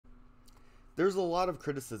there's a lot of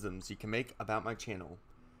criticisms you can make about my channel.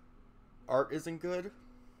 Art isn't good,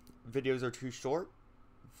 videos are too short,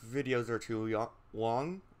 videos are too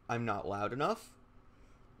long, I'm not loud enough,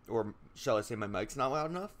 or shall I say my mic's not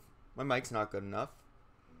loud enough, my mic's not good enough.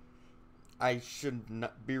 I should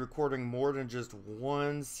not be recording more than just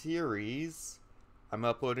one series. I'm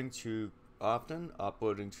uploading too often,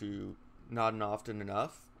 uploading to not often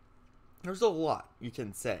enough. There's a lot you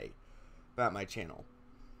can say about my channel.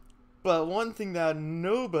 But one thing that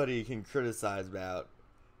nobody can criticize about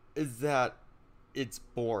is that it's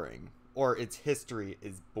boring, or its history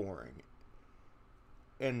is boring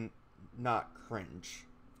and not cringe.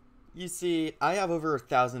 You see, I have over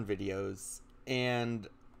 1,000 videos, and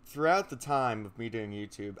throughout the time of me doing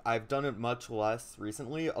YouTube, I've done it much less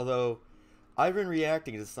recently, although I've been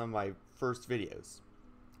reacting to some of my first videos.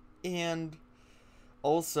 And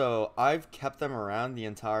also, I've kept them around the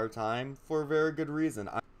entire time for a very good reason.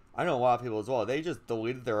 I know a lot of people as well, they just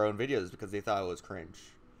deleted their own videos because they thought it was cringe.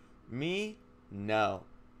 Me? No.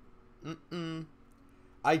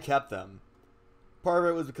 I kept them. Part of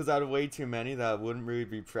it was because I had way too many that wouldn't really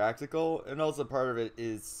be practical, and also part of it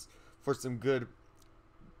is for some good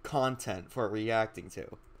content for reacting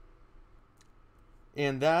to.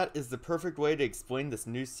 And that is the perfect way to explain this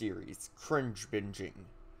new series, Cringe Binging.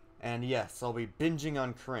 And yes, I'll be binging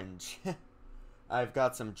on cringe. I've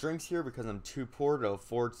got some drinks here because I'm too poor to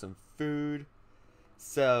afford some food.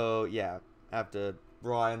 So yeah, I have to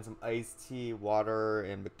rely on some iced tea, water,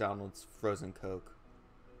 and McDonald's frozen Coke.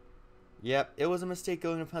 Yep, it was a mistake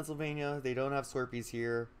going to Pennsylvania. They don't have Slurpees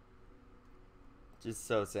here. Just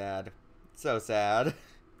so sad. So sad.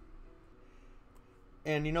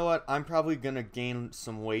 And you know what? I'm probably gonna gain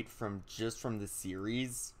some weight from the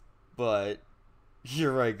series, but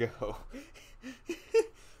here I go.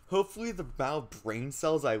 Hopefully the amount of brain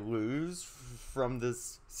cells I lose from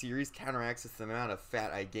this series counteracts the amount of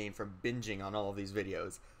fat I gain from binging on all of these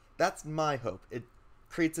videos. That's my hope. It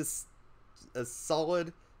creates a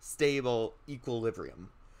solid, stable equilibrium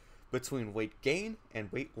between weight gain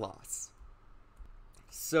and weight loss.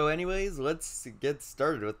 So anyways, let's get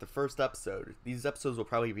started with the first episode. These episodes will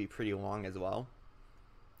probably be pretty long as well.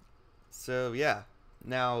 So yeah,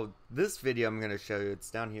 now this video I'm going to show you,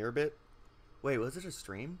 it's down here a bit. Wait, was it a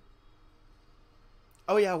stream?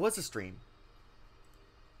 Oh yeah, it was a stream.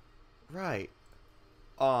 Right.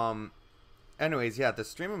 Anyways, yeah, the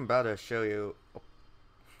stream I'm about to show you.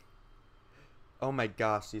 Oh my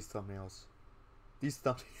gosh, these thumbnails. These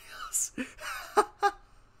thumbnails.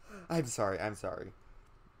 I'm sorry.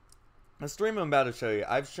 The stream I'm about to show you,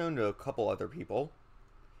 I've shown to a couple other people.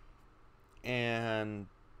 And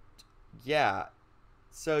yeah,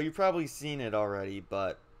 so you've probably seen it already,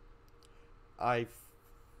 but I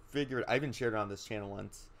figured, I haven't shared it on this channel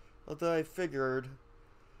once, although I figured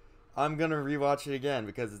I'm gonna rewatch it again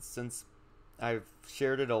because since I've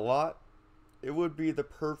shared it a lot, it would be the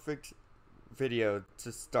perfect video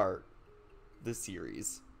to start the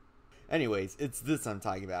series. Anyways, it's this I'm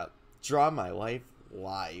talking about. Draw My Life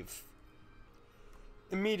Live.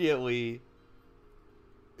 Immediately,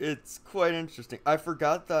 it's quite interesting. I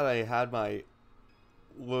forgot that I had my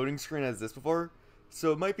loading screen as this before,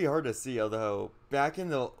 so it might be hard to see, although back in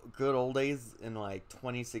the good old days in like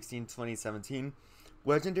 2016, 2017,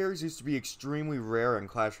 legendaries used to be extremely rare in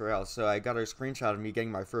Clash Royale, so I got a screenshot of me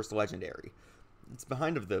getting my first legendary. It's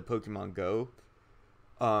behind of the Pokemon Go,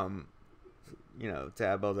 you know,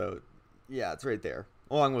 tab, although, yeah, it's right there,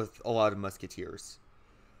 along with a lot of Musketeers.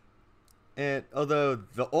 And although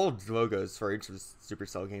the old logos for each of the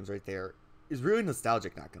Supercell games right there is really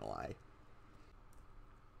nostalgic, not gonna lie.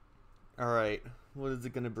 Alright, what is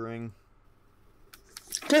it gonna bring?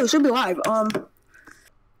 Hey, it should be live.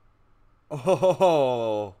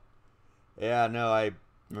 Oh, yeah, no, I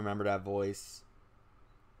remember that voice.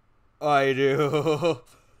 I do.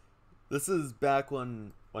 This is back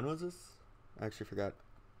when was this? I actually forgot.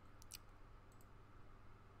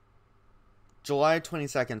 July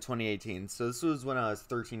 22nd, 2018. So this was when I was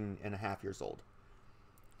 13 and a half years old.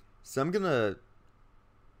 So I'm gonna...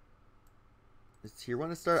 Is here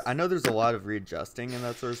when I start? I know there's a lot of readjusting and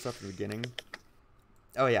that sort of stuff in the beginning.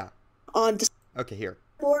 Oh, yeah. On okay, here.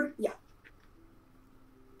 Discord? Yeah.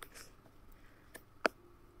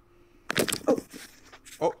 Oh.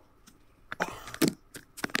 Oh.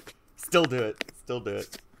 Still do it. Still do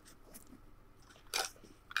it.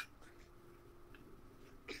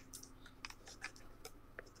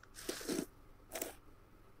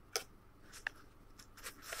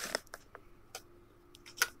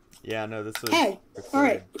 Yeah, no, this was Hey,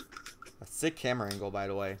 alright. A sick camera angle, by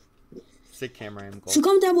the way. Sick camera angle. So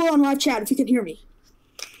comment down below on live chat if you can hear me.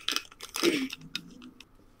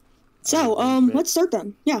 So, let's start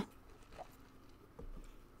then. Yeah.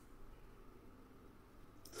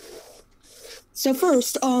 So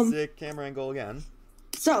first, Sick camera angle again.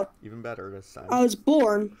 so Even better this time. I was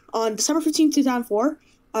born on December 15th, 2004.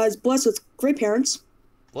 I was blessed with great parents.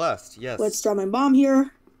 Blessed, yes. Let's draw my mom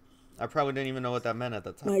here. I probably didn't even know what that meant at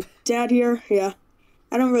the time. My dad here. Yeah.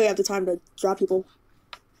 I don't really have the time to draw people.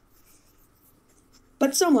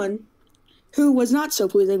 But someone who was not so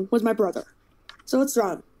pleasing was my brother. So let's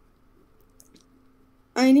draw him.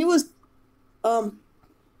 I mean, he was, I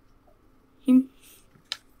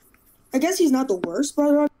guess he's not the worst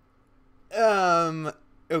brother.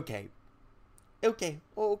 Okay. Okay.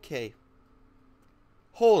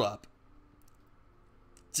 Hold up.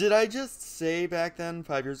 Did I just say back then,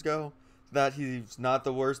 5 years ago, that he's not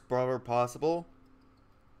the worst brother possible?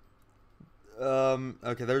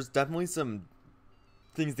 Okay, there's definitely some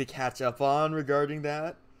things to catch up on regarding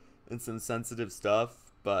that, and some sensitive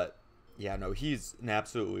stuff, but yeah, no, he's an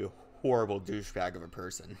absolutely horrible douchebag of a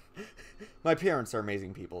person. My parents are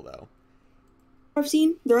amazing people, though. I've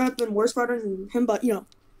seen there have been worse brothers than him, but you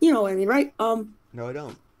know what I mean, right? No, I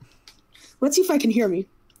don't. Let's see if I can hear me.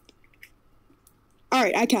 All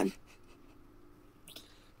right, I can.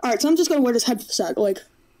 All right, so I'm just gonna wear this headset like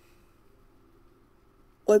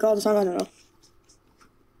all the time. I don't know.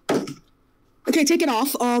 Okay, take it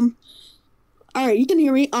off. All right, you can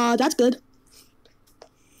hear me. That's good.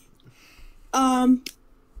 Yeah.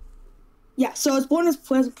 So I was born with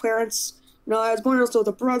pleasant parents. You know, I was born also with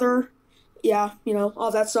a brother. Yeah, you know,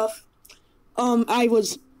 all that stuff. When I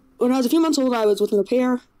was a few months old, I was with an au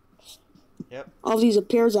pair. Yep. All these au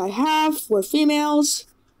pairs I have were females,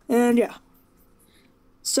 and yeah.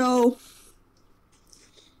 So,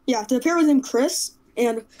 yeah, the au pair was named Chris,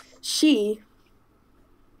 and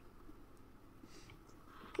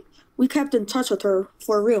we kept in touch with her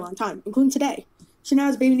for a real long time, including today. She now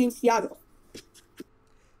has a baby named Thiago.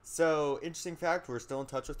 So, interesting fact, we're still in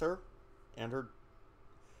touch with her and her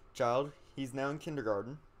child. He's now in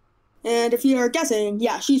kindergarten. And if you're guessing,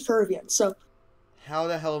 yeah, she's Peruvian, so... How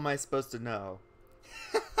the hell am I supposed to know?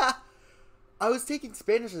 I was taking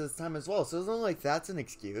Spanish at this time as well, so it's not like that's an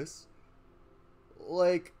excuse.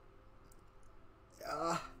 Like,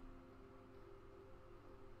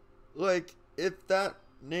 if that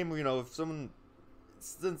name, you know, if someone,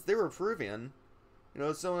 since they were Peruvian, you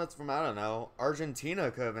know, someone that's from, I don't know,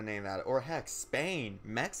 Argentina could have been named that, or heck, Spain,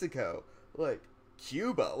 Mexico, like,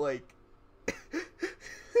 Cuba, like,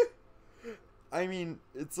 I mean,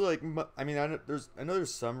 it's like, I mean, I know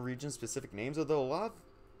there's some region-specific names, although a lot of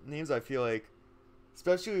names I feel like,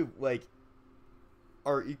 especially, like,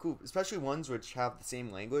 are equal, especially ones which have the same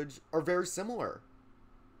language, are very similar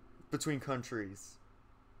between countries.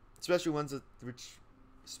 Especially ones which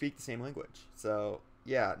speak the same language. So,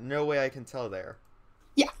 yeah, no way I can tell there.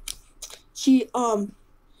 Yeah. She's, you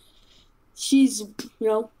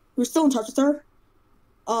know, we're still in touch with her.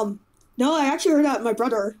 No, I actually heard that my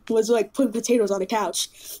brother was, like, putting potatoes on the couch.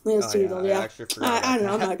 I actually forgot I don't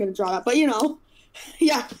know, I'm not gonna draw that, but, you know,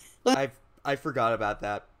 yeah. I forgot about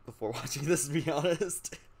that before watching this, to be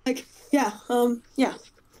honest. Like, yeah, yeah.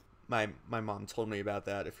 My mom told me about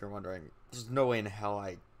that, if you're wondering. There's no way in hell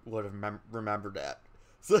I would have remembered that.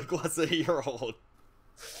 It's like less than a year old.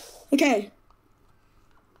 Okay.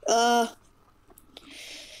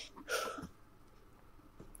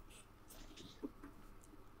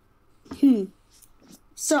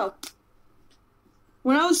 So,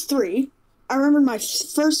 when I was 3, I remembered my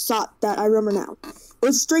first thought that I remember now. It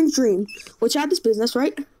was a strange dream, which had this business,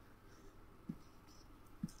 right?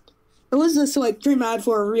 It was this, like, dream I had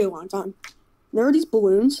for a real long time. There were these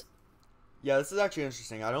balloons. Yeah, this is actually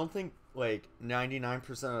interesting. I don't think, like,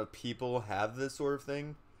 99% of people have this sort of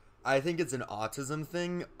thing. I think it's an autism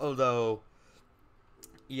thing, although,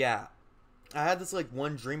 yeah. I had this, like,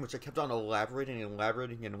 one dream which I kept on elaborating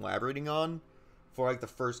on for, like, the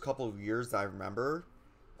first couple of years that I remember.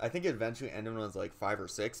 I think it eventually ended when I was, like, 5 or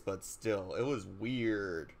 6, but still, it was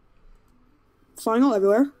weird. Flying all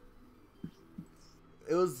everywhere.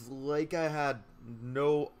 It was like I had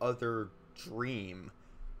no other dreams,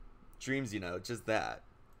 you know, just that.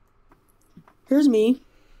 Here's me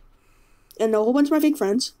and a whole bunch of my fake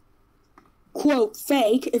friends. Quote,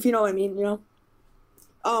 fake, if you know what I mean, you know.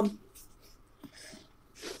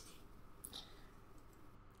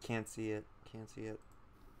 Can't see it.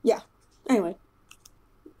 Yeah. Anyway.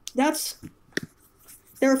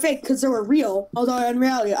 They were fake because they were real, although in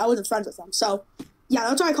reality I wasn't friends with them. So, yeah,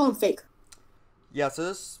 that's why I call them fake. Yeah, so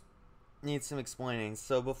this needs some explaining.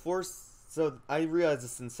 So I realized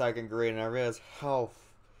this in 2nd grade, and I realized how,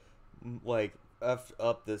 like, effed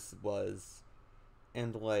up this was.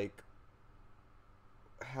 And, like,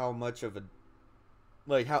 how much of a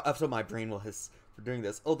how up my brain was for doing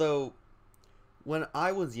this. Although when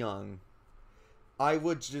I was young, I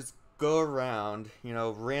would just go around,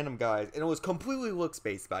 random guys, and it was completely looks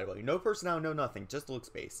based, by the way. No personality, no nothing, just looks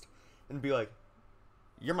based, and be like,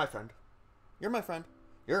 "You're my friend. You're my friend.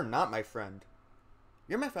 You're not my friend.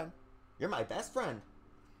 You're my friend. You're my best friend."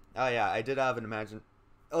 Oh yeah, I did have an imagine.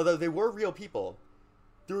 Although they were real people,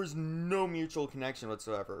 there was no mutual connection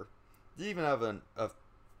whatsoever. Didn't even have a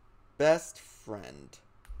best friend.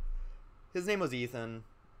 His name was Ethan,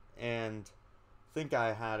 and I think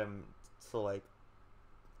I had him till like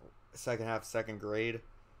second grade.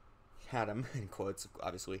 Had him in quotes,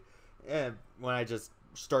 obviously. And when I just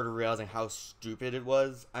started realizing how stupid it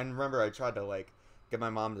was, I remember I tried to get my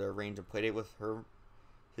mom to arrange a playdate with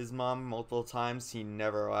his mom multiple times. He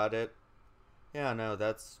never allowed it. Yeah, no,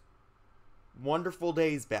 that's wonderful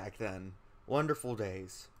days back then. Wonderful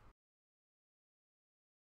days.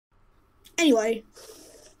 Anyway,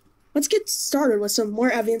 let's get started with some more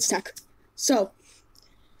advanced tech. So,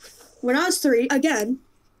 when I was 3, again,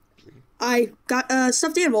 I got a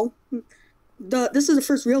stuffed animal. This is the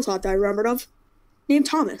first real talk that I remembered of. Named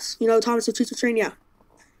Thomas. You know, Thomas the Choo-Choo Train? Yeah.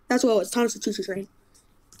 That's what it was. Thomas the Choo-Choo Train.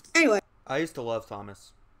 Anyway. I used to love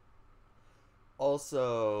Thomas.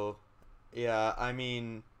 Also, yeah, I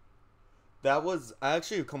mean, I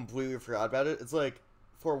actually completely forgot about it. It's like,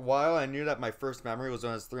 for a while, I knew that my first memory was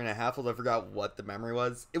when I was 3.5, although I forgot what the memory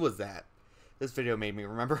was. It was that. This video made me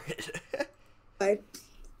remember it. Okay.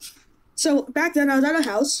 So, back then, I was at a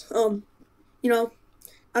house. I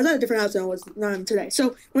was at a different house than I am today.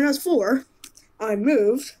 So, when I was 4, I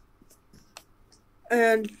moved.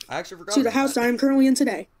 And I actually forgot to the house that I'm currently in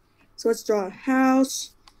today. So, let's draw a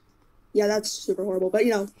house. Yeah, that's super horrible, but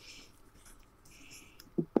yeah.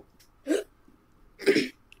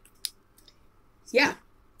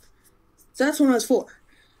 So that's when I was 4.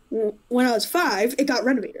 When I was 5, it got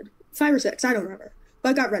renovated. 5 or 6, I don't remember.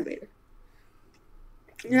 But it got renovated.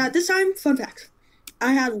 And at this time, fun fact,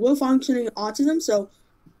 I had low-functioning autism, so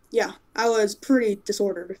yeah, I was pretty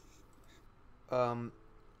disordered.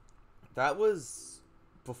 That was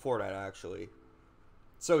before that, actually.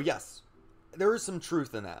 So, yes, there is some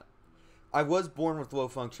truth in that. I was born with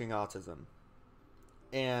low-functioning autism.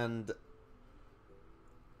 And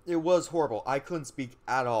it was horrible. I couldn't speak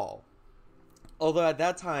at all. Although at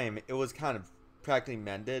that time, it was kind of practically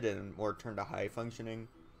mended and more turned to high-functioning.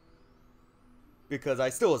 Because I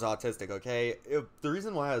still was autistic, okay? The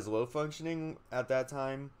reason why I was low-functioning at that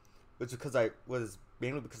time was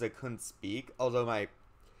mainly because I couldn't speak. Although my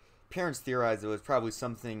parents theorized it was probably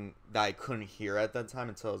something that I couldn't hear at that time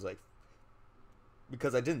until I was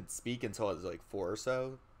because I didn't speak until I was 4 or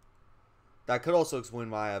so. That could also explain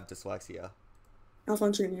why I have dyslexia.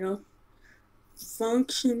 Malfunctioning,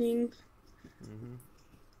 Functioning. Mm-hmm.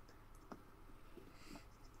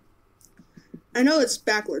 I know it's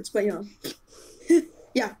backwards, but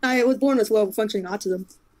yeah, I was born with low-functioning autism.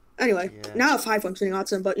 Anyway, yeah. Now I have high-functioning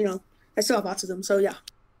autism, but I still have autism, so yeah.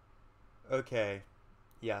 Okay.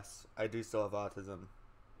 Yes, I do still have autism.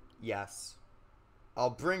 Yes.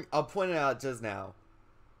 I'll point it out just now.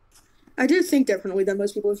 I do think differently than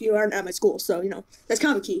most people if you aren't at my school, so, that's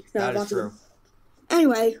kind of a key. That is true.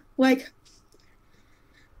 Anyway, what's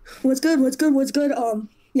good,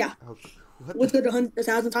 yeah. Oh, what's good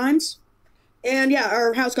 1,000 times? And yeah,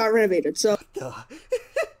 our house got renovated, so.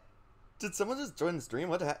 Did someone just join the stream?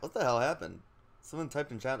 What the hell happened? Someone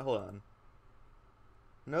typed in chat, hold on.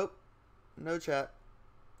 Nope. No chat.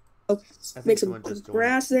 Make some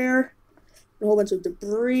grass there. A whole bunch of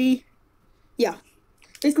debris. Yeah.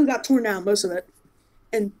 Basically got torn down, most of it.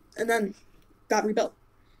 And then got rebuilt.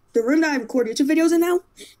 The room that I record YouTube videos in now,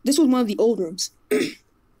 this was one of the old rooms. One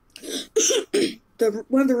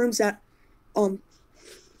of the rooms that, one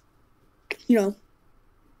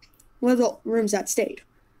of the rooms that stayed.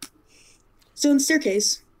 So in the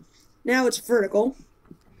staircase, now it's vertical.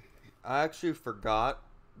 I actually forgot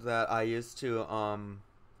that I used to,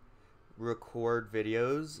 record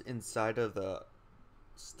videos inside of the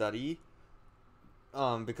study.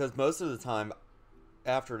 Because most of the time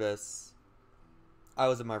after this, I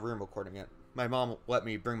was in my room recording it. My mom let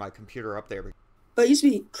me bring my computer up there. But it used to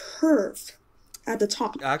be curved at the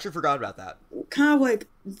top. I actually forgot about that. Kind of like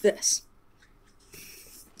this.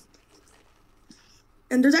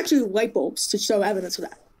 And there's actually light bulbs to show evidence of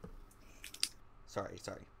that. Sorry.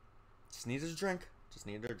 Just needed a drink.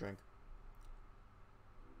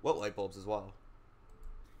 What light bulbs as well?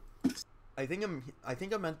 I think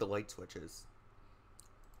I meant the light switches.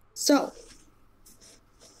 So,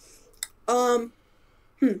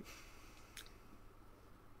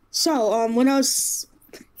 So, when I was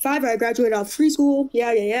 5, I graduated out of preschool. Yeah.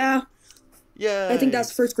 I think Yay! that's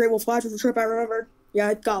the first Great Wolf Lodge trip I remembered. Yeah,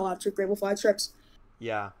 I got a lot of Great Wolf Lodge trips.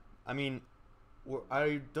 Yeah. I mean,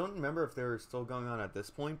 I don't remember if they're still going on at this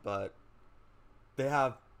point, but they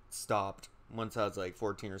have stopped once I was like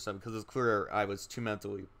 14 or something, because it's clear I was too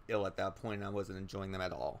mentally ill at that point and I wasn't enjoying them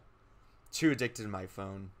at all. Too addicted to my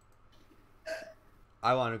phone.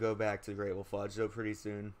 I want to go back to Great Wolf Lodge though pretty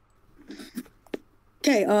soon.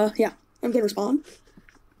 Okay, yeah. I'm gonna respond.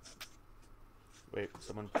 Wait,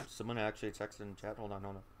 someone actually texted in chat. Hold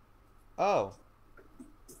on. Oh.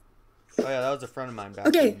 Oh yeah, that was a friend of mine back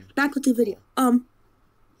Okay, in... back with the video.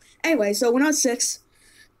 Anyway, so when I was 6,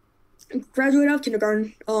 graduated out of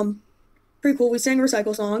kindergarten. Pretty cool. We sang a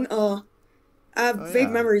recycle song. I have vague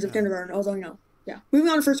memories of kindergarten. Although, yeah. Moving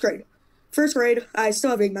on to first grade. First grade, I still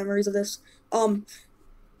have vague memories of this. My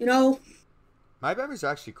memories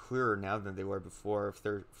are actually clearer now than they were before. If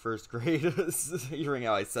they're first grade, hearing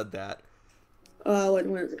how I said that.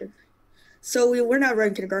 When is it? So we're not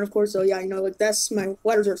in kindergarten, of course. So yeah, like this. My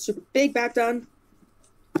letters are super big back then.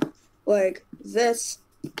 Like this.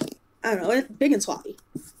 I don't know, big and sloppy.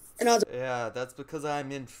 And I was yeah, that's because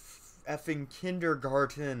I'm in effing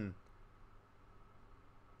kindergarten.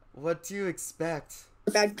 What do you expect?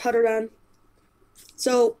 a bad cutter then.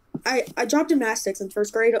 So I dropped gymnastics in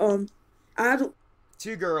first grade. I had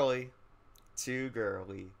Too girly.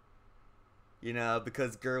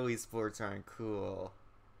 Because girly sports aren't cool.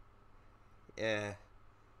 Yeah,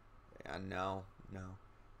 no.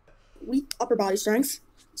 weak upper body strength.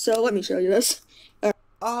 So let me show you this.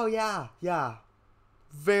 Oh, yeah.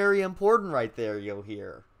 Very important right there, you'll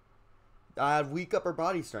hear. I had weak upper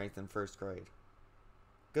body strength in first grade.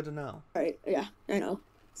 Good to know. Alright, yeah, I know.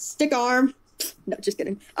 Stick arm. No, just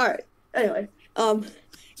kidding. Alright, anyway.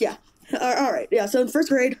 Yeah. Alright, yeah, so in first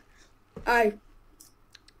grade, I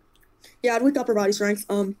had weak upper body strength.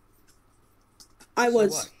 I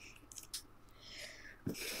was,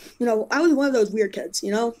 I was one of those weird kids,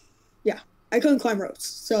 Yeah, I couldn't climb ropes,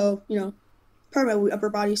 so, part of my upper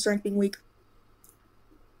body strength being weak.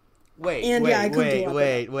 Wait. I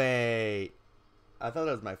thought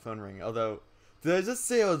that was my phone ringing. Although, did I just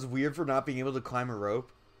say I was weird for not being able to climb a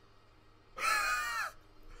rope?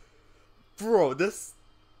 Bro, this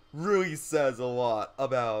really says a lot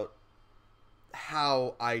about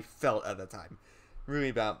how I felt at the time. Really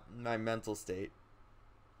about my mental state.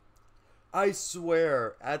 I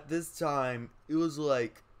swear, at this time, it was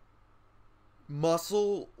like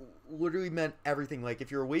muscle literally meant everything. Like, if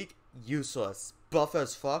you're weak, useless. Buff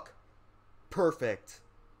as fuck, perfect.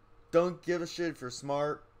 Don't give a shit if you're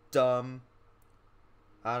smart, dumb,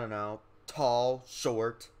 I don't know, tall,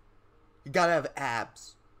 short. You gotta have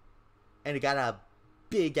abs. And you gotta have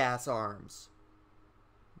big ass arms.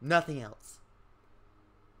 Nothing else.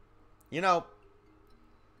 Yeah.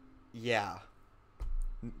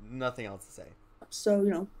 Nothing else to say.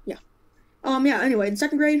 So, yeah. Anyway, in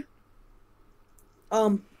second grade,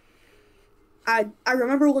 I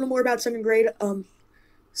remember a little more about second grade.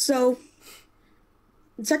 So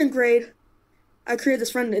in second grade, I created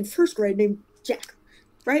this friend in first grade named Jack,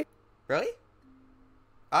 right? Really?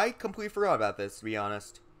 I completely forgot about this, to be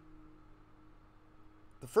honest.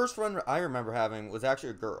 The first friend I remember having was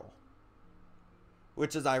actually a girl.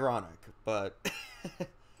 Which is ironic, but...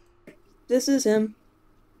 This is him.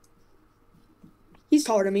 He's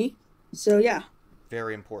taller than me, so yeah.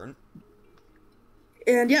 Very important.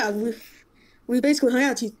 And yeah, we basically hung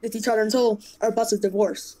out with each other until our buses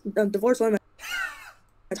divorced. Divorce, what am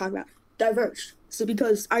I talking about? Diverged. So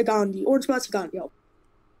because I got on the orange bus, he got on the yellow.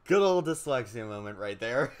 Good old dyslexia moment right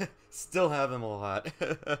there. Still have them a lot.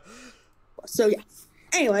 So yeah.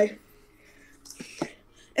 Anyway,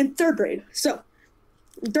 in third grade. So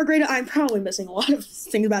in third grade, I'm probably missing a lot of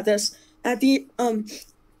things about this. At the I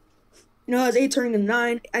was 8 turning to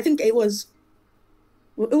 9. I think it was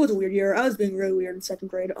a weird year. I was being really weird in second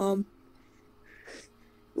grade.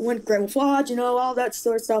 Went to Great Wolf Lodge, all that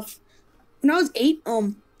sort of stuff. When I was 8,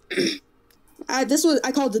 I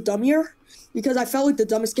called it the dumb year because I felt like the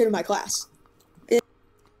dumbest kid in my class.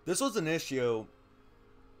 This was an issue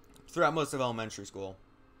throughout most of elementary school.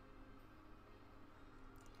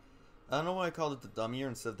 I don't know why I called it the dumb year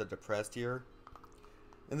instead of the depressed year.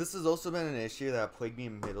 And this has also been an issue that plagued me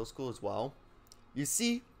in middle school as well. You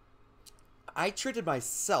see, I treated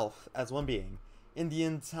myself as one being in the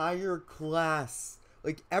entire class,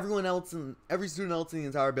 like every student else in the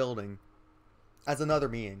entire building, as another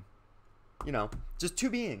being. Just two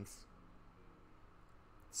beings.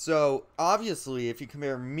 So, obviously, if you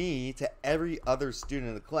compare me to every other student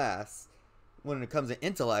in the class, when it comes to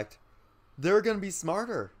intellect, they're going to be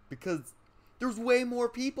smarter, because there's way more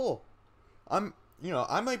people. you know,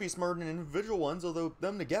 I might be smarter than individual ones, although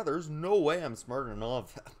them together, there's no way I'm smarter than all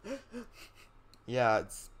of them. Yeah,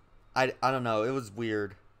 I don't know. It was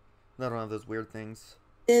weird. I don't have those weird things.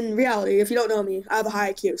 In reality, if you don't know me, I have a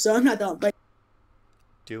high IQ, so I'm not dumb. But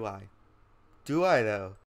Do I? Do I,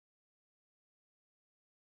 though?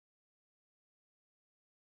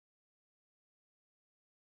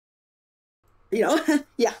 you know,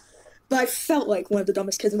 yeah. But I felt like one of the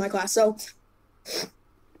dumbest kids in my class, so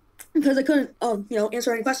because I couldn't,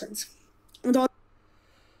 answer any questions.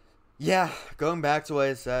 Yeah, going back to what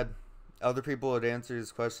I said, other people would answer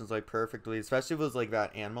these questions like perfectly, especially if it was like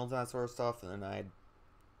about animals and that sort of stuff, and then I'd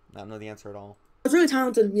not know the answer at all. I was really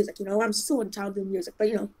talented in music, I'm still talented in music, but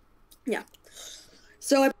yeah.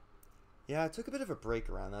 So Yeah, I took a bit of a break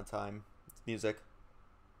around that time. Music.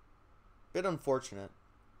 Bit unfortunate.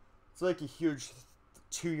 It's like a huge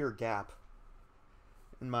 2-year gap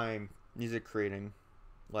in my music creating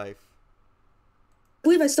life. I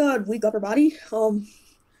believe I still had weak upper body. You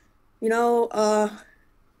know,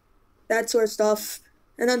 that sort of stuff.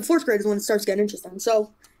 And then fourth grade is when it starts getting interesting.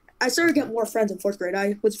 So I started getting more friends in fourth grade.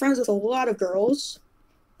 I was friends with a lot of girls.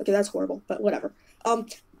 Okay, that's horrible, but whatever.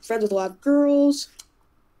 Friends with a lot of girls.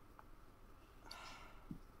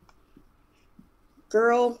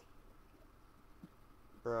 Girl.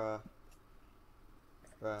 Bruh.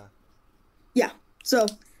 Yeah, so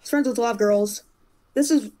it's friends with a lot of girls. This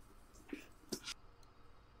is...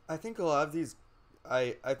 I think a lot of these...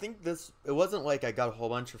 I think this... It wasn't like I got a whole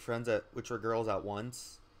bunch of friends which were girls at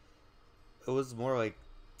once. It was more like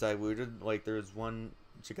diluted. Like there was one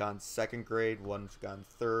which had gone second grade, one which had gone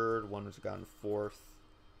third, one which had gone fourth.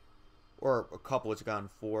 Or a couple which had gone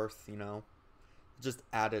fourth, Just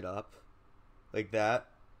added up. Like that.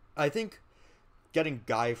 I think getting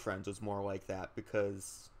guy friends was more like that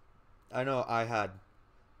because I know I had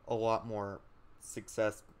a lot more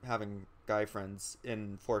success having guy friends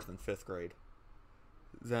in 4th and 5th grade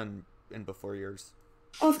than in before years.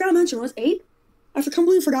 Oh, I forgot to mention, was 8? I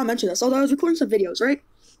completely forgot to mention this, although I was recording some videos, right?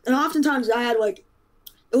 And oftentimes I had, it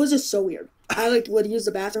was just so weird. I, would use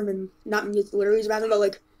the bathroom and not literally use the bathroom,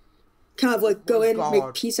 but, kind of, go in,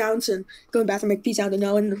 make pee sounds, and go in the bathroom, make pee sounds, and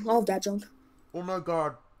all of that junk. Oh my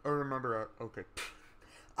god, I remember that. Okay.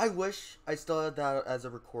 I wish I still had that as a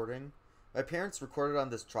recording. My parents recorded on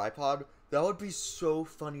this tripod. That would be so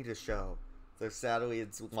funny to show. So sadly,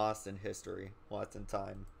 it's lost in history, lost in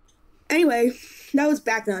time. Anyway, that was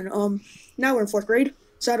back then. Now we're in 4th grade,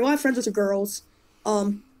 so I had a lot of friends with the girls.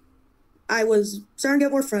 I was starting to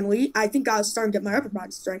get more friendly. I think I was starting to get my upper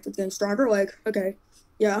body strength was getting stronger. Okay,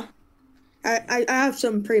 yeah. I have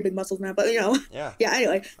some pretty big muscles now, but Yeah. Yeah,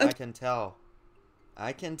 anyway. Okay.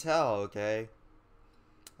 I can tell, okay?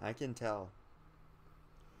 I can tell.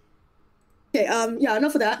 Okay, yeah,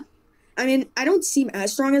 enough of that. I mean, I don't seem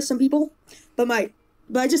as strong as some people, but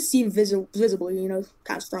I just seem visibly,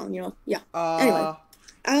 kind of strong, yeah. Anyway, I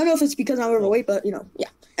don't know if it's because I'm overweight, but, yeah.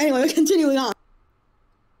 Anyway, continuing on.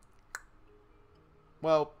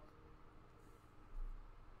 Well,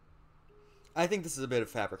 I think this is a bit of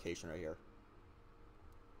fabrication right here.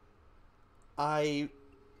 I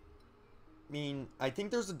mean, I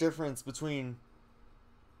think there's a difference between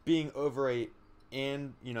being overweight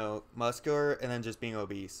and, muscular and then just being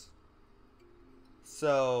obese.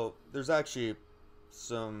 So, there's actually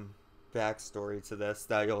some backstory to this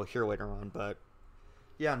that you'll hear later on, but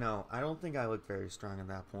yeah, no, I don't think I look very strong at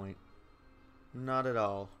that point. Not at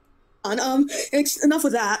all. Enough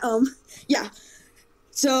with that. Yeah.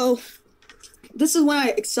 So, this is when I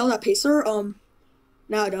excelled at Pacer.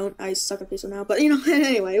 No, I don't. I suck at Pacer now. But,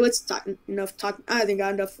 anyway, let's talk enough talk. I think I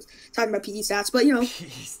got enough talking about PE stats, but, PE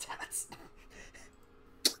stats.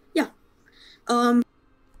 Yeah.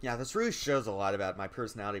 Yeah, this really shows a lot about my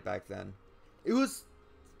personality back then. It was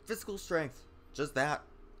physical strength. Just that.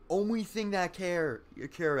 Only thing that you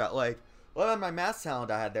care about. Like, what about my math talent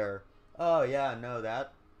I had there? Oh, yeah, no,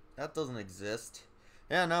 that doesn't exist.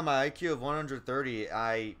 Yeah, no, my IQ of 130,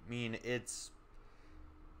 I mean, it's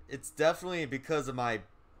definitely because of my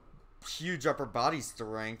huge upper body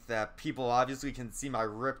strength that people obviously can see my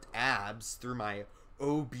ripped abs through my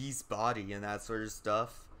obese body and that sort of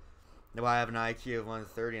stuff. Now I have an IQ of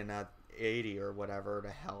 130 and not 80 or whatever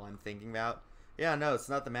the hell I'm thinking about. Yeah, no, it's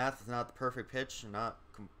not the math, it's not the perfect pitch, not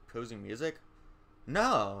composing music.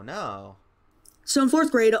 No. So in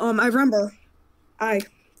 4th grade, I remember I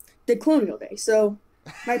did Colonial Day. So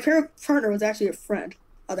my partner was actually a friend.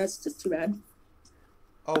 Oh, that's just too bad.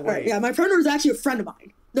 Oh, wait. Alright, yeah, my partner was actually a friend of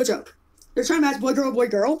mine. No joke. They're trying to match boy,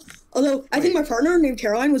 girl. Although, I think my partner, named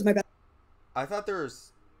Caroline, was my best. I thought there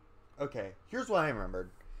was... Okay, here's what I remembered.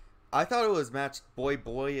 I thought it was matched boy,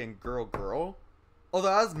 and girl.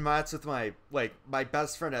 Although I was matched with my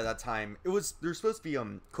best friend at that time. They're supposed to be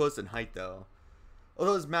close in height though.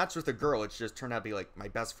 Although I was matched with a girl, it just turned out to be like my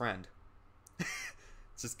best friend.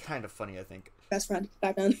 It's just kind of funny, I think. Best friend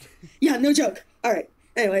back then. Yeah, no joke. All right.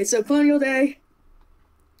 Anyway, so Colonial Day.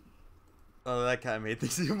 Oh, that kind of made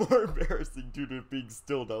things even more embarrassing due to being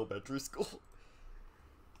still in elementary school.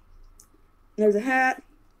 There's a hat.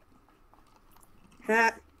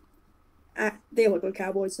 Hat. They look like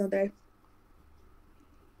cowboys, don't they?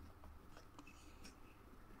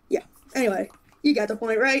 Yeah. Anyway, you got the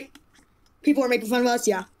point, right? People are making fun of us,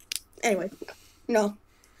 yeah. Anyway, no.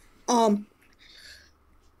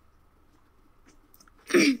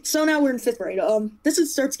 So now we're in 5th grade.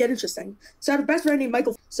 Starts getting interesting. So I have a best friend named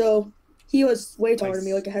Michael. So he was way taller than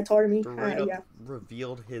me, like a head taller than me. Yeah.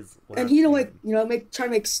 Revealed his. And he'd like, try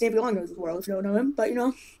to make Snappy Long Nose of the world if you don't know him. But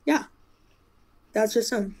yeah, that's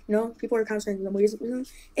just him. People are kind of saying the ways.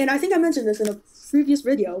 And I think I mentioned this in a previous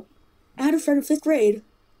video. I had a friend in 5th grade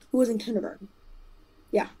who was in kindergarten.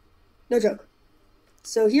 Yeah, no joke.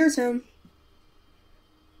 So here's him.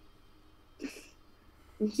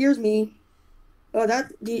 And here's me. Oh,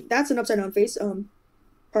 that's an upside down face.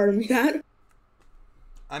 Pardon me that.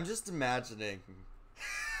 I'm just imagining.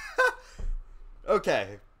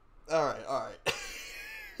 Okay. Alright.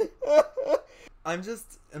 I'm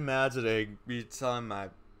just imagining me telling my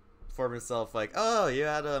former self, like, oh, you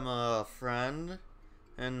had a friend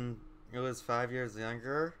and it was 5 years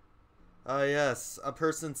younger? Oh, yes, a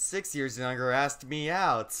person 6 years younger asked me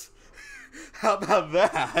out. How about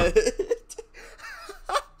that?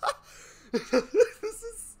 This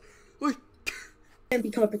is like. And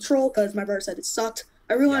become a patrol because my brother said it sucked.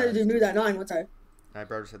 I really wanted to do that 9 one time. My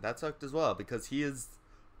brother said that sucked as well because he is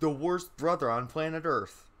the worst brother on planet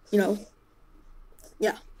Earth. Yeah.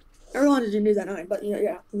 I really wanted to do that 9, but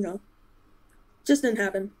just didn't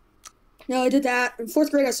happen. No, I did that. In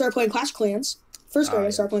 4th grade, I started playing Clash of Clans. 1st grade, I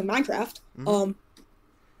started playing Minecraft. Mm-hmm.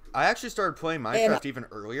 I actually started playing Minecraft even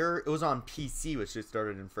earlier. It was on PC, which just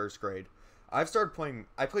started in 1st grade. I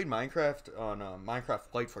played Minecraft on Minecraft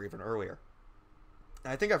Lite for even earlier.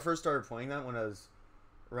 I think I first started playing that when I was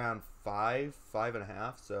around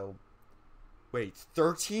 5.5. So, wait,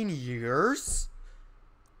 13 years?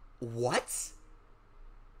 What?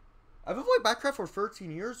 I've been playing Minecraft for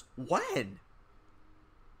 13 years? When?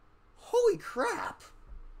 Holy crap.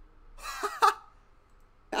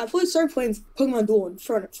 I started playing Pokemon Duel in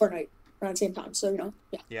Fortnite around the same time, so,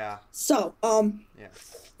 yeah. Yeah. So,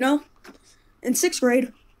 in 6th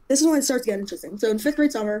grade, this is when it starts getting interesting. So in 5th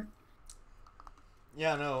grade summer.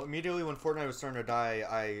 Yeah, no, immediately when Fortnite was starting to die,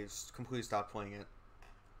 I completely stopped playing it.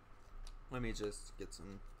 Let me just get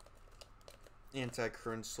some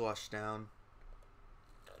anti-cringe slush down.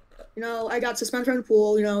 I got suspended from the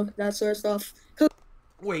pool, that sort of stuff.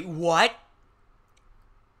 Wait, what?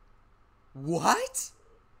 What?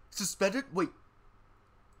 Suspended? Wait.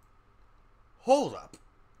 Hold up.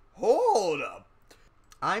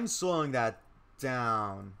 I'm slowing that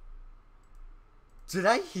down. Did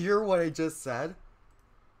I hear what I just said?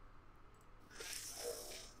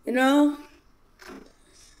 In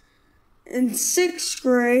 6th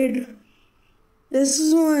grade, this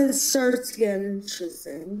is when it starts getting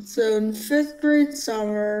interesting. So in 5th grade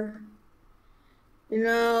summer,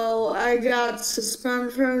 I got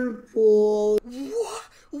suspended from the pool.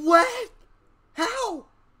 What? How?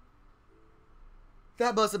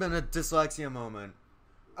 That must have been a dyslexia moment.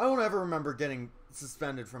 I don't ever remember getting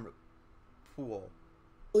suspended from the pool.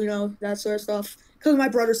 That sort of stuff. Because my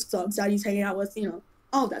brother's thugs that he's hanging out with,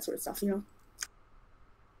 all that sort of stuff,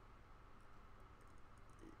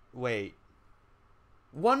 Wait.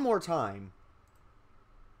 One more time.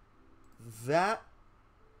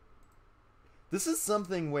 This is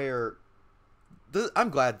something where. I'm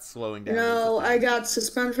glad slowing down. I got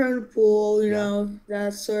suspended from the pool,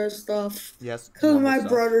 that sort of stuff. Yes. Because my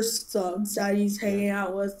brother's thugs that he's hanging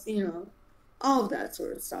out with, all that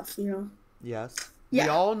sort of stuff, Yes. Yeah. We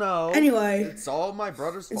all know. Anyway. It's all my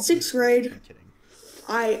brother's fault. In 6th grade. I'm kidding.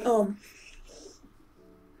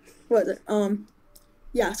 What is it?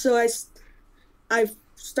 Yeah, so I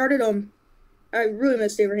started, I really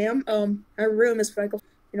missed Abraham. I really missed Michael.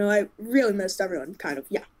 I really missed everyone, kind of.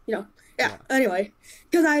 Yeah. Anyway,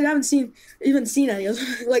 because I haven't even seen any of them.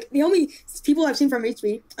 Like, the only people I've seen from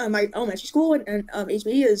HB, my elementary school and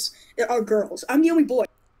HB are girls. I'm the only boy.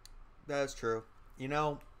 That's true.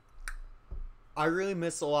 I really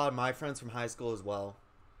miss a lot of my friends from high school as well.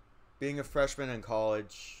 Being a freshman in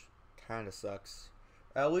college kind of sucks.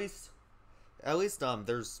 At least,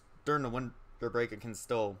 there's during the winter break I can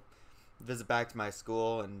still visit back to my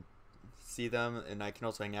school and see them, and I can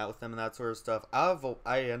also hang out with them and that sort of stuff.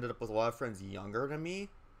 I ended up with a lot of friends younger than me,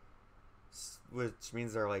 which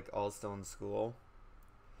means they're like all still in school,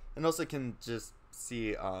 and also can just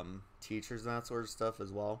see teachers and that sort of stuff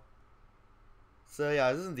as well. So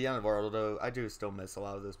yeah, this isn't the end of the world, although I do still miss a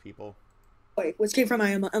lot of those people. Wait, which came from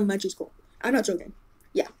my elementary school. I'm not joking.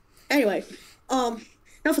 Yeah. Anyway, enough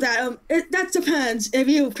of that. That depends if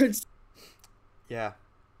you could. Yeah.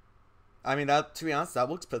 I mean, that, to be honest, that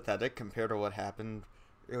looks pathetic compared to what happened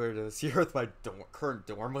earlier this year with my current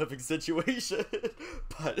dorm living situation.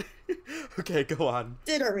 But, okay, go on.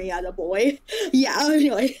 Consider me as a boy. Yeah,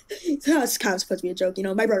 anyway. That's kind of supposed to be a joke, you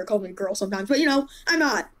know. My brother called me a girl sometimes, but, you know, I'm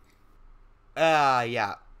not.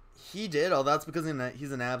 Yeah. He did. Oh, that's because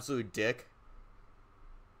he's an absolute dick.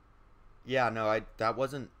 Yeah, no, I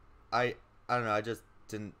don't know, I just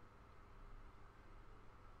didn't.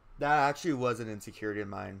 That actually was an insecurity of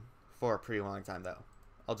mine for a pretty long time, though.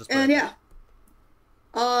 I'll just. And yeah.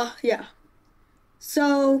 Yeah.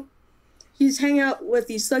 So, he's hanging out with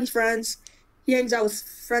these thuggy friends. He hangs out with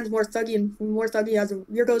friends more thuggy as the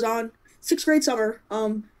year goes on. 6th grade summer.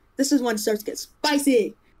 This is when it starts to get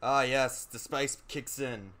spicy. Ah, yes, the spice kicks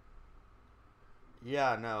in.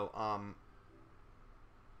 Yeah, no,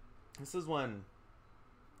 This is when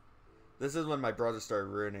my brother started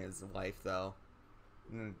ruining his life, though.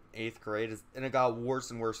 In 8th grade, and it got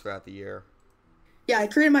worse and worse throughout the year. Yeah, I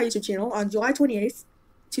created my YouTube channel on July 28th,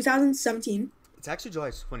 2017. It's actually July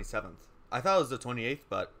 27th. I thought it was the 28th,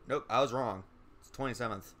 but nope, I was wrong. It's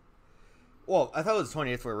 27th. Well, I thought it was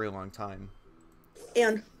 28th for a really long time.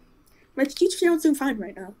 And my YouTube channel's doing fine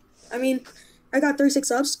right now. I mean, I got 36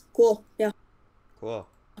 subs. Cool, yeah. Cool.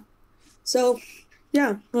 So,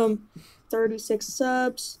 yeah, 36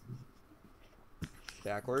 subs.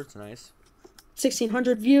 Backwards, nice.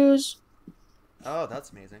 1,600 views. Oh, that's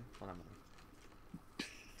amazing. Hold on.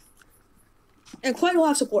 And quite a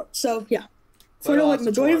lot of support. So, yeah. For the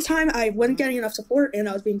majority of the time, I wasn't getting enough support, and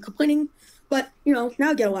I was being complaining. But, you know, now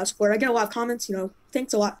I get a lot of support. I get a lot of comments, you know.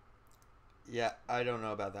 Thanks a lot. Yeah, I don't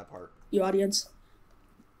know about that part. You audience.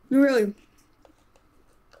 You really,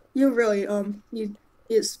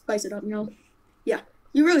 you spice it up, you know? Yeah.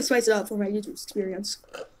 You really spice it up for my YouTube experience.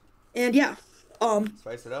 And, yeah.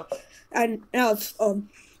 Spice it up? And I have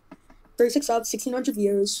 36 subs, 1,600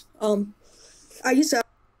 views. I used to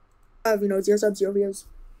have, you know, 0 subs, 0 views.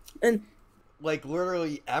 And like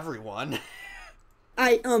literally everyone.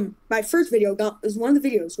 My first video was one of the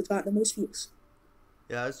videos which got the most views.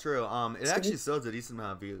 Yeah, that's true. It actually still has a decent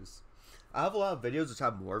amount of views. I have a lot of videos which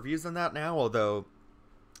have more views than that now, although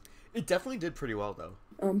it definitely did pretty well though.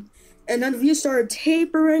 And then the views started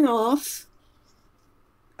tapering off.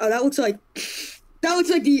 Oh, that looks like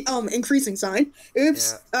the increasing sign.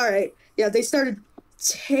 Oops. Yeah. All right. Yeah, they started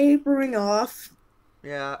tapering off.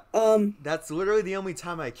 Yeah. That's literally the only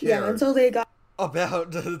time I care. Yeah, until they got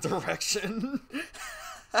about the direction.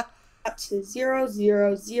 To 0,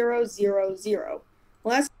 0, 0, 0, 0.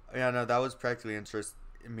 Well, that's... Yeah, no, that was practically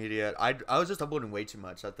immediate. I was just uploading way too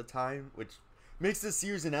much at the time, which makes this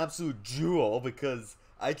series an absolute jewel because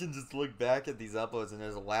I can just look back at these uploads and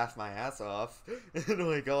just laugh my ass off and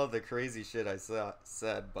like all of the crazy shit I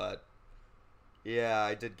said. But yeah,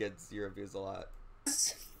 I did get 0 views a lot.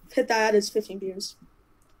 Hit that as 15 views.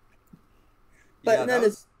 But yeah,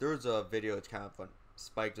 then there was a video which kind of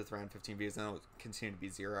spiked with around 15 views, and it would continue to be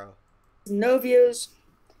 0. No views,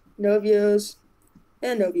 no views,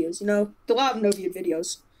 and no views. You know, a lot of no view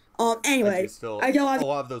videos. Anyway, I get a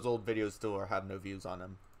lot of those old videos still have no views on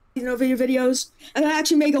them. No video videos, and I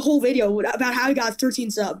actually make a whole video about how I got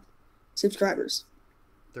 13 subscribers.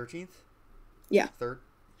 13th? Yeah. 3rd?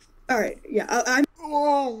 All right. Yeah. I'm.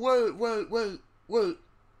 Oh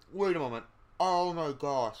wait a moment. Oh my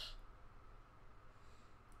gosh.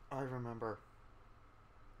 I remember.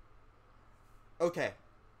 Okay.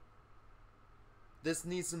 This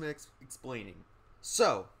needs some explaining.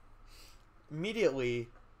 So, immediately,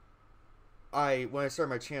 when I started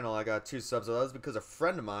my channel, I got 2 subs. So that was because a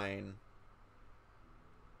friend of mine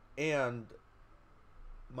and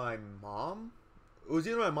my mom, it was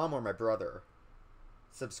either my mom or my brother,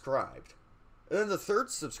 subscribed. And then the 3rd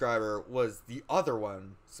subscriber was the other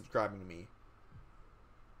one subscribing to me.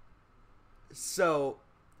 So,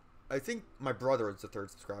 I think my brother was the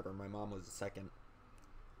 3rd subscriber. My mom was the 2nd.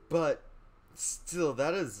 But, still,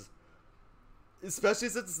 that is... Especially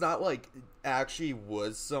since it's not, like, actually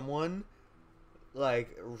was someone,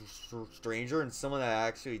 like, a stranger and someone that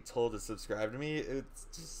actually told to subscribe to me. It's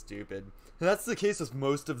just stupid. And that's the case with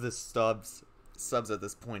most of the subs at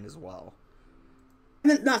this point as well.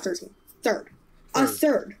 Not 13. 3rd.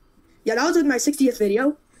 3rd. Yeah, that was in my 60th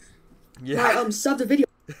video. Yeah. My, sub the video.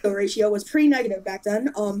 The ratio was pretty negative back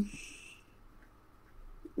then.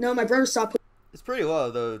 No, my brother stopped It's pretty low,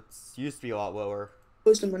 though. It used to be a lot lower.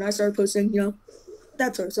 posting when I started posting,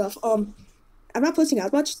 that sort of stuff. I'm not posting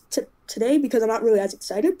as much today because I'm not really as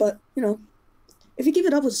excited, but, if you keep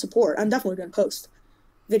it up with support, I'm definitely going to post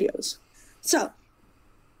videos. So,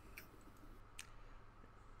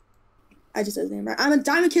 I just said his name right. I'm a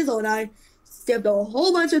Diamond Kizzle, and I stamped a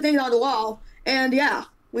whole bunch of things on the wall, and yeah,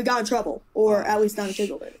 we got in trouble, or at least Diamond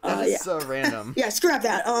Kizzle did. That's so random. Yeah, scrap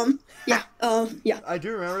that. Yeah. I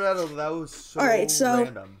do remember that. That was so Alright, so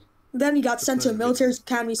random. Then he got sent to military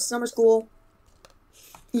academy summer school.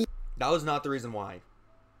 That was not the reason why.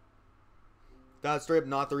 That's straight up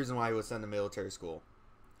not the reason why he was sent to military school.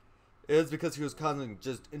 It was because he was causing,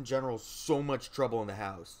 just in general, so much trouble in the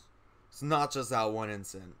house. It's not just that one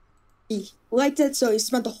incident. He liked it, so he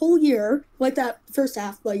spent the whole year, like that first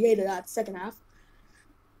half, but he hated that second half.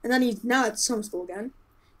 And then he's now at summer school again.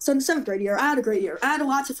 So in the 7th grade year, I had a great year. I had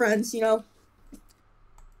lots of friends, Lots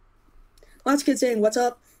of kids saying, what's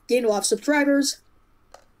up? Gained a lot of subscribers.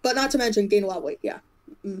 But not to mention, gained a lot of weight, yeah.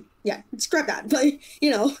 Yeah, scrap that. But,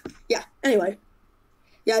 yeah, anyway.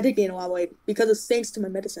 Yeah, I did gain a lot of weight because it's thanks to my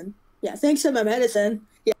medicine. Yeah, thanks to my medicine.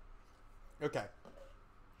 Yeah. Okay.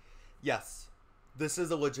 Yes. This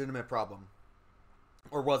is a legitimate problem.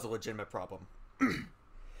 Or was a legitimate problem.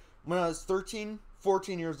 When I was 13,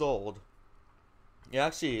 14 years old,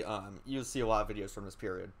 actually, you'll see a lot of videos from this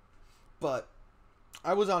period. But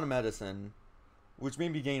I was on a medicine which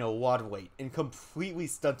made me gain a lot of weight and completely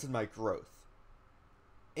stunted my growth.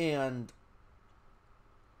 And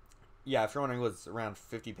yeah, if you're wondering, it was around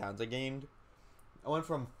 50 pounds I gained. I went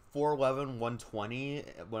from 4'11", 120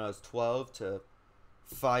 when I was 12 to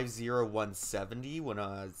 5'0", 170 when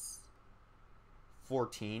I was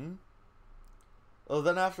 14. Well,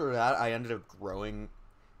 then after that, I ended up growing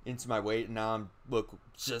into my weight, and now I'm look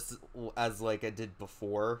just as like I did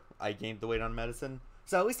before I gained the weight on medicine.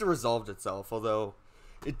 So at least it resolved itself, although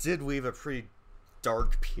it did leave a pretty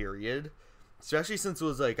dark period, especially since it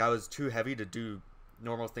was like I was too heavy to do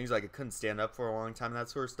normal things, like I couldn't stand up for a long time, that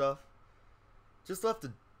sort of stuff. Just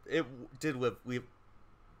it did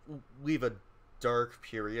leave a dark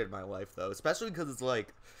period in my life, though, especially because it's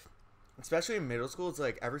like, especially in middle school, it's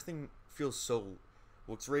like everything feels so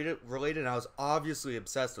looks related, and I was obviously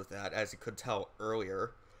obsessed with that, as you could tell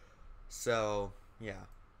earlier. So yeah.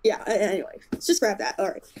 Yeah, anyway, let's just grab that.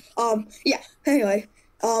 Alright. Yeah, anyway.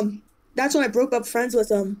 That's when I broke up friends with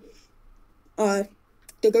the Go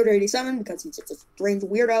to 87 because he's just a strange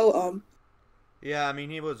weirdo. Yeah, I mean,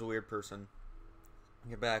 he was a weird person.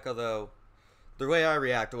 Get back, although the way I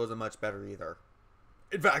reacted wasn't much better either.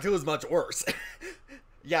 In fact, it was much worse.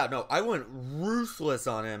 Yeah, no, I went ruthless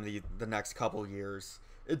on him the next couple years.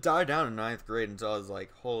 It died down in 9th grade until I was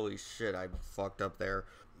like, holy shit, I fucked up there.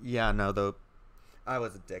 Yeah, no, though, I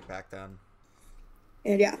was a dick back then.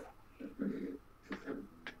 And yeah.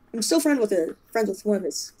 I'm still friends with one of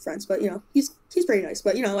his friends, but, he's pretty nice.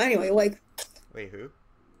 But, anyway, like... Wait, who?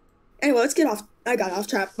 Anyway, let's get off... I got off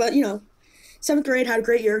track, but, 7th grade, had a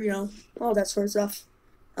great year, all that sort of stuff.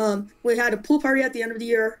 We had a pool party at the end of the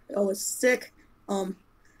year. I was sick. And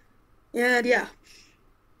yeah.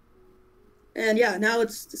 And yeah, now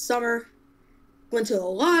it's the summer. Went to a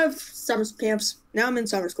lot of summer camps. Now I'm in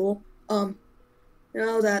summer school.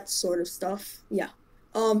 That sort of stuff. Yeah.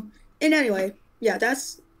 And anyway, yeah,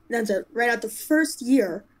 that's it. Right at the first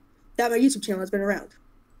year that my YouTube channel has been around.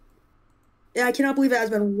 And I cannot believe it has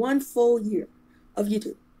been 1 full year of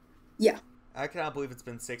YouTube. Yeah. I cannot believe it's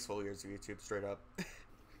been 6 full years of YouTube, straight up.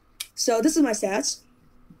 So this is my stats.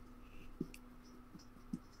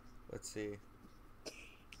 Let's see.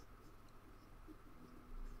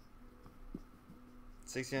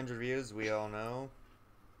 1,600 views, we all know.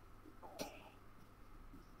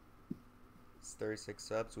 It's 36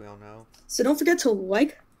 subs, we all know. So don't forget to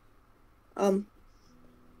like.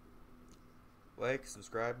 Like,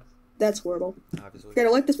 subscribe. That's horrible. Obviously. You gotta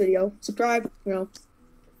like this video, subscribe,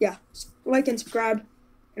 yeah, like and subscribe,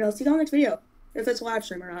 see you on the next video, if it's a live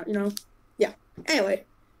stream or not, yeah. Anyway,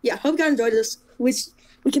 yeah, hope you guys enjoyed this.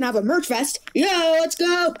 We can have a merch fest. Yo, let's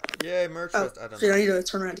go! Yay, merch fest. I don't know. know. I need to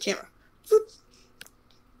turn around the camera.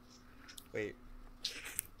 Wait.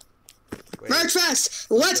 Merch fest!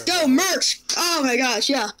 Let's go, merch! Oh my gosh,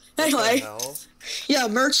 yeah. Anyway. Yeah,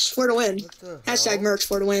 merch for the win. Hashtag merch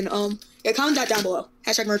for the win. Yeah, comment that down below.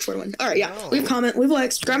 Hashtag merch for the win. Alright, yeah. No. Leave a comment, leave a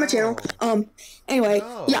like, subscribe my channel. Anyway,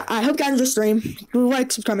 yeah, I hope you guys enjoy the stream. Leave a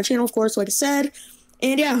like, subscribe my channel, of course, like I said.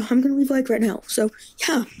 And yeah, I'm gonna leave a like right now. So,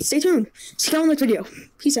 yeah, stay tuned. See you on the next video.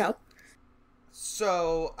 Peace out.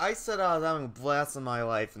 So, I said I was having a blast in my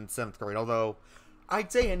life in 7th grade, although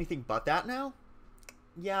I'd say anything but that now.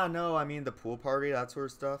 Yeah, no, I mean the pool party, that sort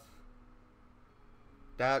of stuff.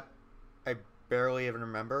 That I barely even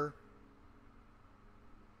remember.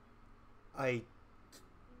 I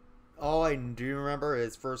All I do remember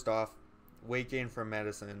is first off, weight gain from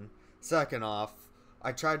medicine. Second off,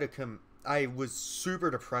 I was super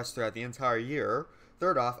depressed throughout the entire year.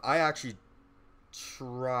 Third off, I actually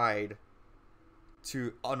tried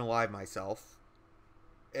to unalive myself.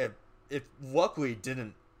 It luckily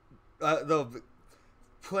didn't. The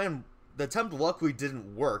plan, the attempt luckily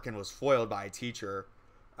didn't work and was foiled by a teacher.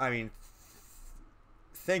 I mean,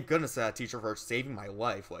 thank goodness that teacher for saving my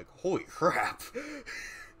life. Like, holy crap.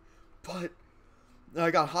 But I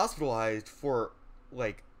got hospitalized for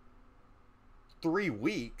like 3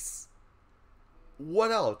 weeks.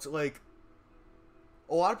 What else? Like,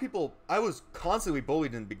 a lot of people. I was constantly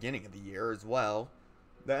bullied in the beginning of the year as well.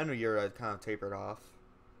 The end of the year, I kind of tapered off.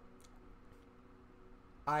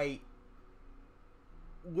 I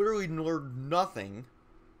literally learned nothing.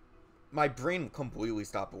 My brain completely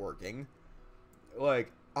stopped working.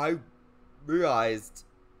 Like, I realized,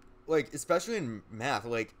 like, especially in math,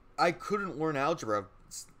 like, I couldn't learn algebra.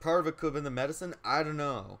 Part of it could have been the medicine. I don't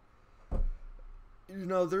know. You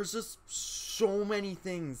know, there's just so many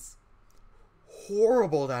things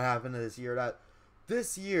horrible that happened this year. That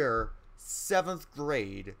this year, 7th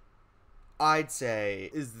grade, I'd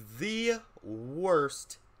say, is the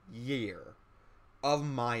worst year of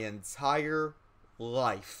my entire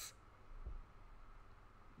life.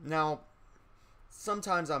 Now,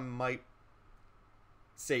 sometimes I might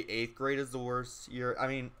say 8th grade is the worst year. I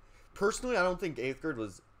mean, personally, I don't think 8th grade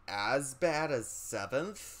was as bad as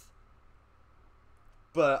 7th.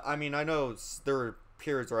 But, I mean, I know there were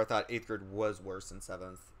periods where I thought 8th grade was worse than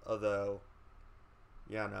 7th. Although,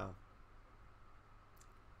 yeah, no.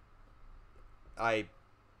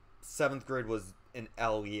 7th grade was an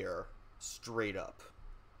L year. Straight up.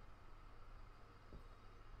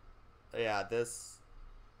 Yeah, this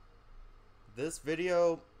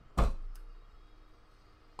video,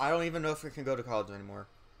 I don't even know if I can go to college anymore.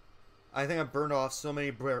 I think I've burned off so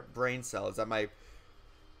many brain cells that my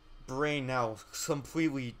brain now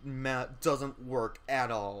completely doesn't work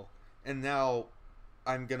at all. And now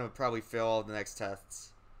I'm gonna probably fail all the next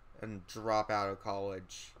tests and drop out of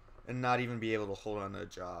college and not even be able to hold on to a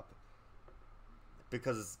job.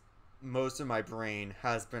 Because most of my brain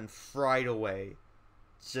has been fried away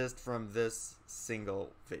just from this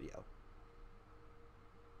single video.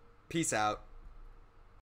 Peace out.